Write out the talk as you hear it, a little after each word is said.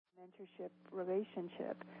mentorship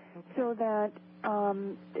relationship, so that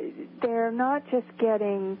they're not just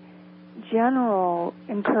getting general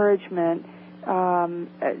encouragement.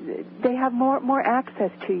 They have more access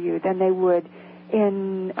to you than they would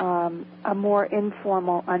in a more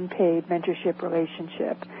informal, unpaid mentorship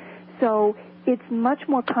relationship. So it's much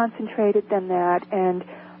more concentrated than that, and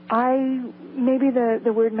maybe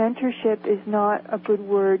the word mentorship is not a good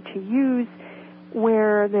word to use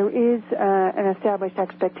where there is an established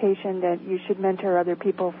expectation that you should mentor other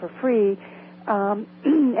people for free, and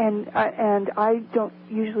I don't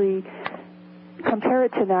usually compare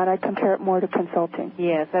it to that. I compare it more to consulting.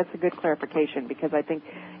 Yes, that's a good clarification, because I think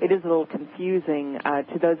it is a little confusing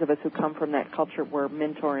to those of us who come from that culture where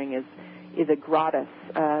mentoring is a gratis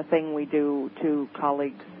thing we do to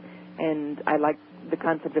colleagues. And I like the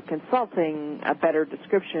concept of consulting, a better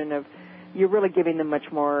description of you're really giving them much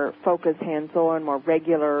more focused, hands-on, more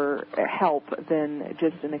regular help than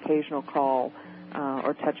just an occasional call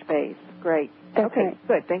or touch base. Great. Okay,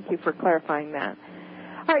 good. Thank you for clarifying that.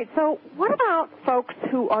 All right, so what about folks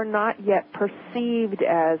who are not yet perceived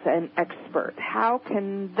as an expert? How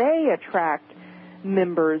can they attract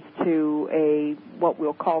members to what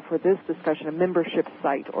we'll call for this discussion a membership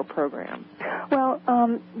site or program? Well,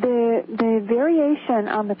 the variation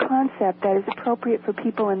on the concept that is appropriate for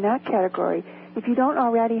people in that category, if you don't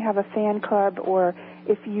already have a fan club, or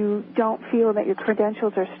if you don't feel that your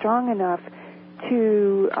credentials are strong enough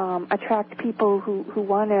to attract people who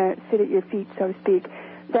want to sit at your feet, so to speak,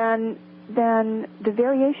 then the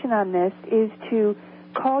variation on this is to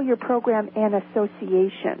call your program an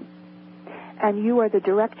association, and you are the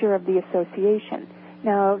director of the association.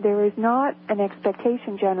 Now, there is not an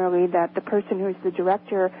expectation generally that the person who is the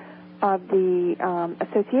director of the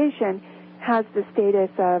association has the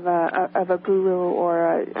status of a guru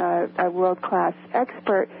or a world-class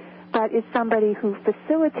expert, but is somebody who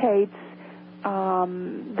facilitates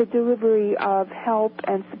the delivery of help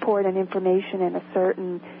and support and information in a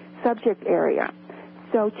certain subject area.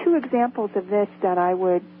 So 2 examples of this that I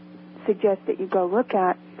would suggest that you go look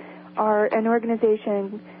at are an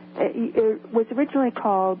organization. It was originally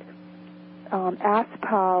called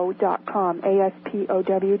ASPOW.com,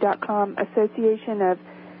 ASPOW.com, Association of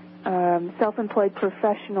Self-Employed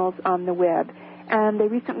Professionals on the Web. And they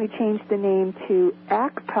recently changed the name to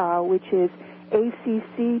ACPOW, which is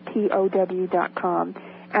ACCPOW.com.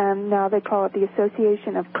 And now they call it the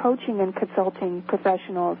Association of Coaching and Consulting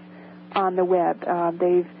Professionals on the Web.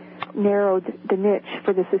 They've narrowed the niche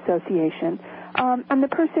for this association. And the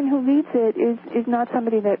person who leads it is not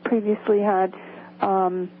somebody that previously had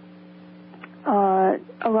a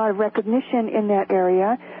lot of recognition in that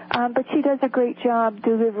area, but she does a great job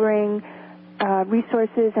delivering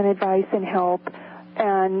resources and advice and help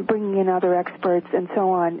and bringing in other experts and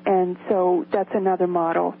so on. And so that's another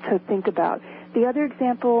model to think about. The other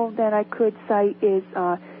example that I could cite is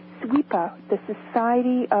SWEPA, the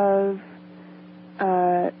Society of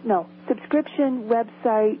Subscription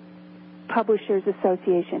Website Publishers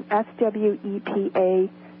Association,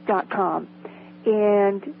 SWEPA.com.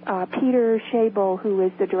 And Peter Schable, who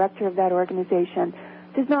is the director of that organization,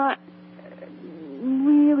 does not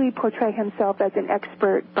really portray himself as an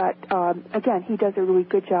expert, but again, he does a really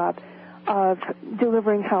good job of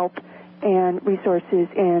delivering help and resources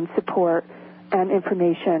and support and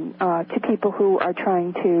information to people who are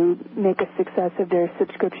trying to make a success of their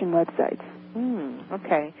subscription websites.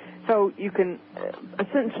 Okay. So you can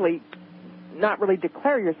essentially not really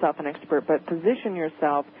declare yourself an expert, but position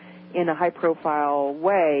yourself in a high-profile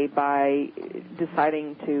way by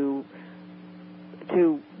deciding to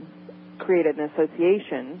create an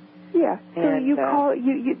association. Yeah. So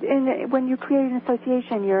and when you create an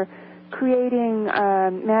association, you're creating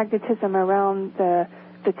magnetism around the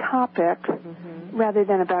topic rather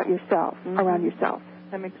than about yourself, around yourself.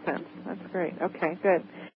 That makes sense. That's great. Okay, good.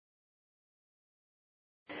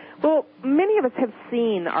 Well, many of us have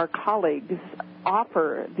seen our colleagues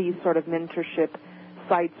offer these sort of mentorship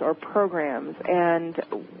sites or programs, and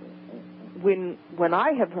when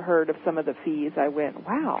I have heard of some of the fees, I went,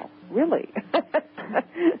 wow, really?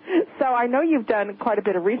 So I know you've done quite a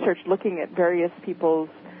bit of research looking at various people's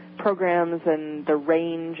programs and the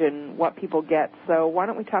range and what people get. So why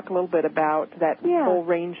don't we talk a little bit about that whole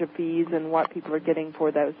range of fees and what people are getting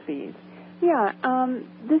for those fees? Yeah,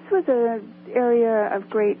 this was an area of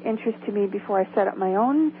great interest to me before I set up my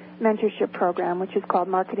own mentorship program, which is called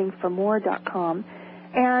marketingformore.com.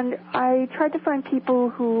 And I tried to find people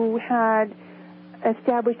who had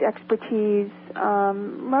established expertise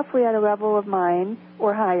roughly at a level of mine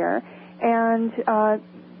or higher, and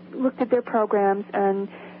looked at their programs. And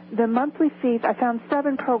the monthly fees, I found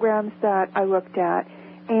 7 programs that I looked at,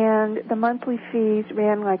 and the monthly fees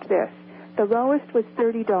ran like this. The lowest was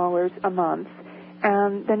 $30 a month,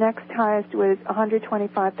 and the next highest was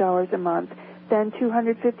 $125 a month, then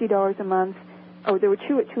 $250 a month. Oh, there were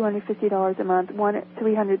two at $250 a month, one at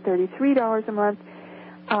 $333 a month,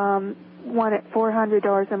 one at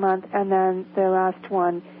 $400 a month, and then the last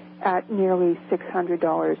one at nearly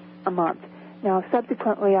 $600 a month. Now,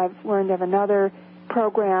 subsequently, I've learned of another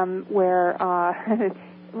program where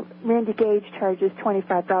Randy Gage charges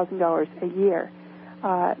 $25,000 a year.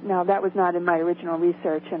 Now, that was not in my original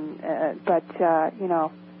research, but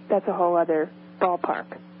that's a whole other ballpark.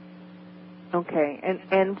 Okay,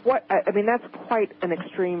 and what? I mean, that's quite an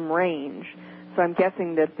extreme range. So I'm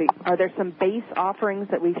guessing that are there some base offerings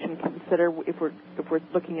that we should consider if we're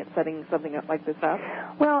looking at setting something up like this up?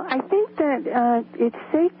 Well, I think that it's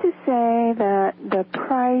safe to say that the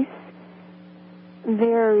price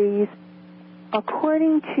varies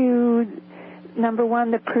according to, number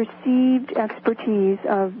one, the perceived expertise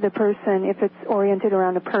of the person, if it's oriented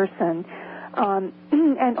around a person,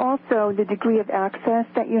 and also the degree of access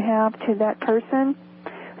that you have to that person.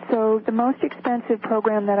 So the most expensive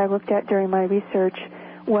program that I looked at during my research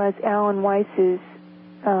was Alan Weiss's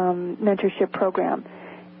mentorship program.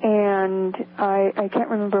 And I can't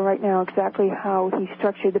remember right now exactly how he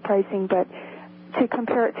structured the pricing, but to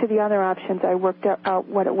compare it to the other options, I worked out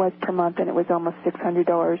what it was per month, and it was almost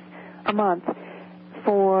 $600 a month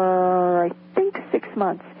for, I think, 6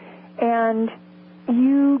 months. And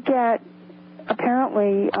you get,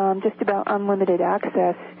 apparently, just about unlimited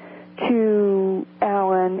access to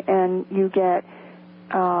Alan, and you get,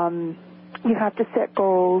 you have to set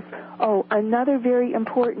goals. Oh, another very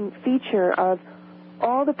important feature of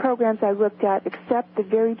all the programs I looked at, except the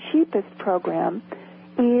very cheapest program,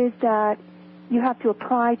 is that you have to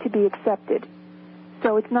apply to be accepted.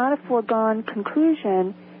 So it's not a foregone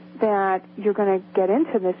conclusion that you're going to get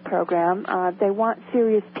into this program. They want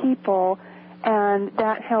serious people, and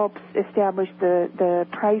that helps establish the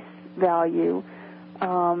price value.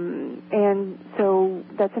 And so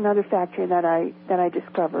that's another factor that I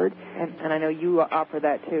discovered. And I know you offer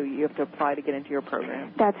that too. You have to apply to get into your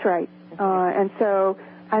program. That's right. And so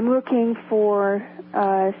I'm looking for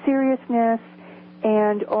seriousness,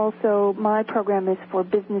 and also my program is for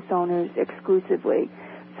business owners exclusively.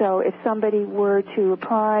 So if somebody were to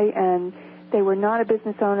apply and they were not a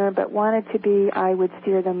business owner but wanted to be, I would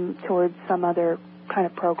steer them towards some other kind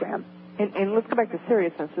of program. And let's go back to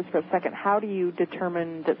seriousness just for a second. How do you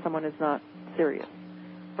determine that someone is not serious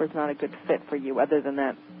or is not a good fit for you, other than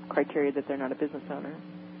that criteria that they're not a business owner?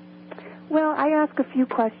 Well, I ask a few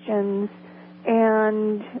questions,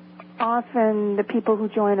 and often the people who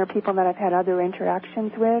join are people that I've had other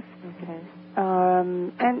interactions with. Okay.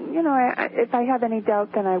 And, if I have any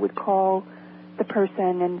doubt, then I would call the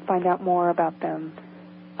person and find out more about them.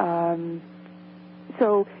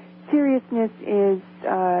 So seriousness is,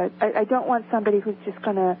 I don't want somebody who's just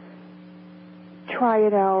going to try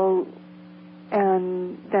it out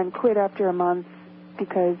and then quit after a month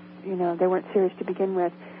because, they weren't serious to begin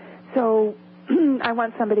with. So I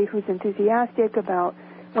want somebody who's enthusiastic about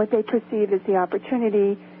what they perceive as the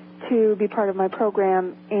opportunity to be part of my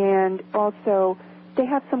program, and also they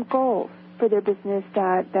have some goals for their business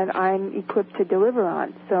that I'm equipped to deliver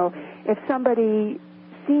on. So if somebody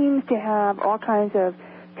seems to have all kinds of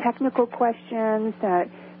technical questions that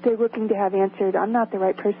they're looking to have answered, I'm not the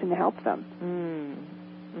right person to help them.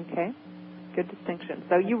 Okay, good distinction.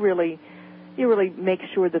 So you really make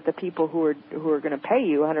sure that the people who are going to pay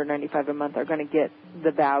you $195 a month are going to get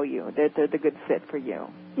the value, that they're the good fit for you.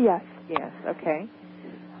 Yes. Yes. Okay.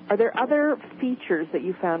 Are there other features that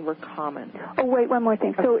you found were common? Oh, wait, one more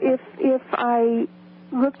thing. So if I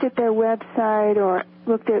looked at their website or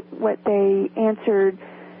looked at what they answered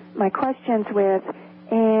my questions with,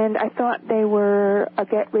 and I thought they were a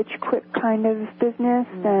get-rich-quick kind of business,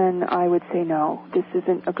 then I would say no, this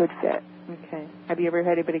isn't a good fit. Okay. Have you ever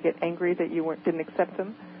had anybody get angry that you didn't accept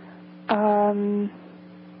them?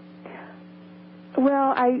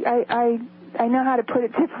 Well, I know how to put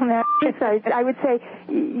it diplomatically. I would say,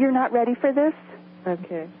 you're not ready for this.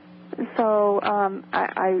 Okay. So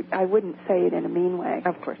I wouldn't say it in a mean way.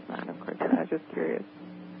 Of course not. Of course not. I was just curious.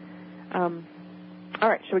 All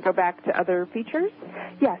right. Shall we go back to other features?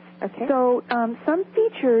 Yes. Okay. So some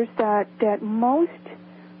features that most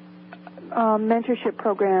mentorship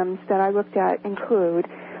programs that I looked at include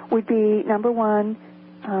would be, number one,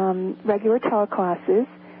 regular teleclasses.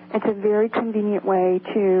 It's a very convenient way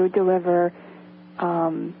to deliver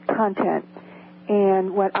content.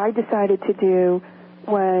 And what I decided to do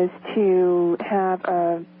was to have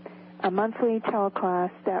a monthly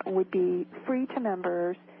teleclass that would be free to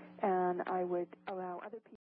members, and I would allow other people